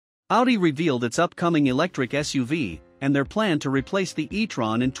Audi revealed its upcoming electric SUV, and their plan to replace the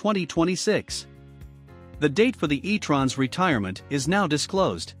e-tron in 2026. The date for the e-tron's retirement is now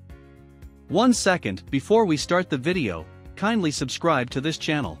disclosed. 1 second before we start the video, kindly subscribe to this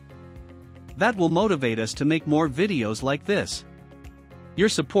channel. That will motivate us to make more videos like this. Your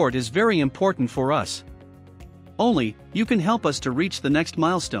support is very important for us. Only you can help us to reach the next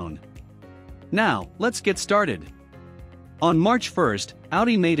milestone. Now, let's get started. On March 1st,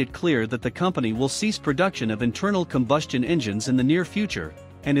 Audi made it clear that the company will cease production of internal combustion engines in the near future,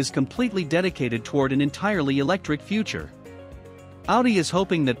 and is completely dedicated toward an entirely electric future. Audi is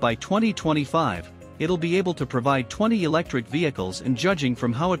hoping that by 2025, it'll be able to provide 20 electric vehicles, and judging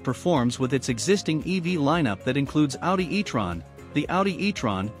from how it performs with its existing EV lineup that includes Audi e-tron, the Audi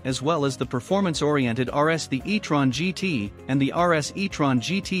e-tron, as well as the performance-oriented RS the e-tron GT, and the RS e-tron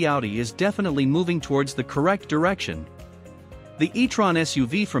GT, Audi is definitely moving towards the correct direction. The e-tron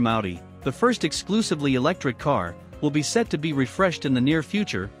SUV from Audi, the first exclusively electric car, will be set to be refreshed in the near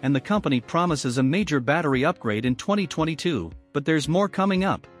future, and the company promises a major battery upgrade in 2022, but there's more coming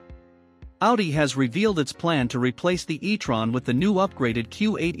up. Audi has revealed its plan to replace the e-tron with the new upgraded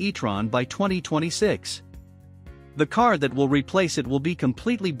Q8 e-tron by 2026. The car that will replace it will be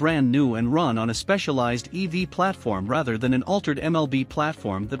completely brand new and run on a specialized EV platform rather than an altered MLB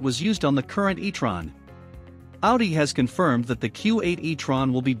platform that was used on the current e-tron. Audi has confirmed that the Q8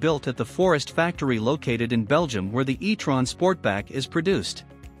 e-tron will be built at the Forest factory located in Belgium, where the e-tron Sportback is produced.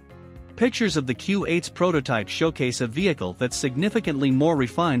 Pictures of the Q8's prototype showcase a vehicle that's significantly more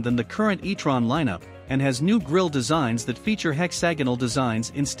refined than the current e-tron lineup, and has new grille designs that feature hexagonal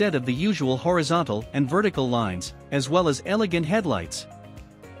designs instead of the usual horizontal and vertical lines, as well as elegant headlights.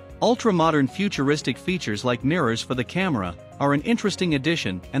 Ultra-modern futuristic features like mirrors for the camera are an interesting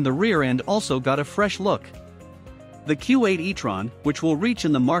addition, and the rear end also got a fresh look. The Q8 e-tron, which will reach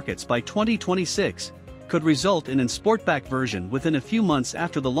in the markets by 2026, could result in an Sportback version within a few months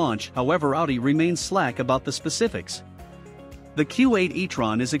after the launch. However, Audi remains slack about the specifics. The Q8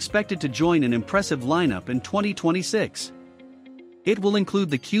 e-tron is expected to join an impressive lineup in 2026. It will include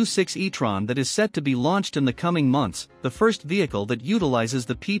the Q6 e-tron that is set to be launched in the coming months, the first vehicle that utilizes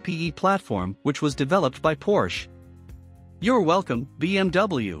the PPE platform, which was developed by Porsche. You're welcome,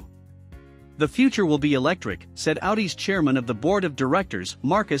 BMW. The future will be electric, said Audi's chairman of the board of directors,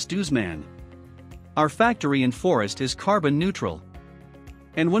 Markus Duesmann. Our factory in Forest is carbon neutral.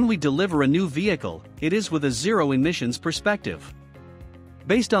 And when we deliver a new vehicle, it is with a zero emissions perspective.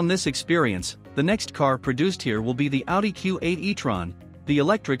 Based on this experience, the next car produced here will be the Audi Q8 e-tron, the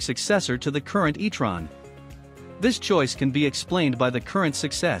electric successor to the current e-tron. This choice can be explained by the current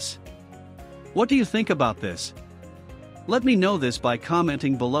success. What do you think about this? Let me know this by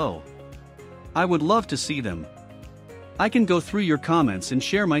commenting below. I would love to see them. I can go through your comments and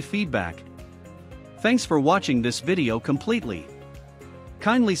share my feedback. Thanks for watching this video completely.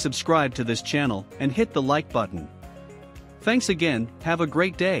 Kindly subscribe to this channel and hit the like button. Thanks again, have a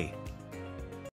great day.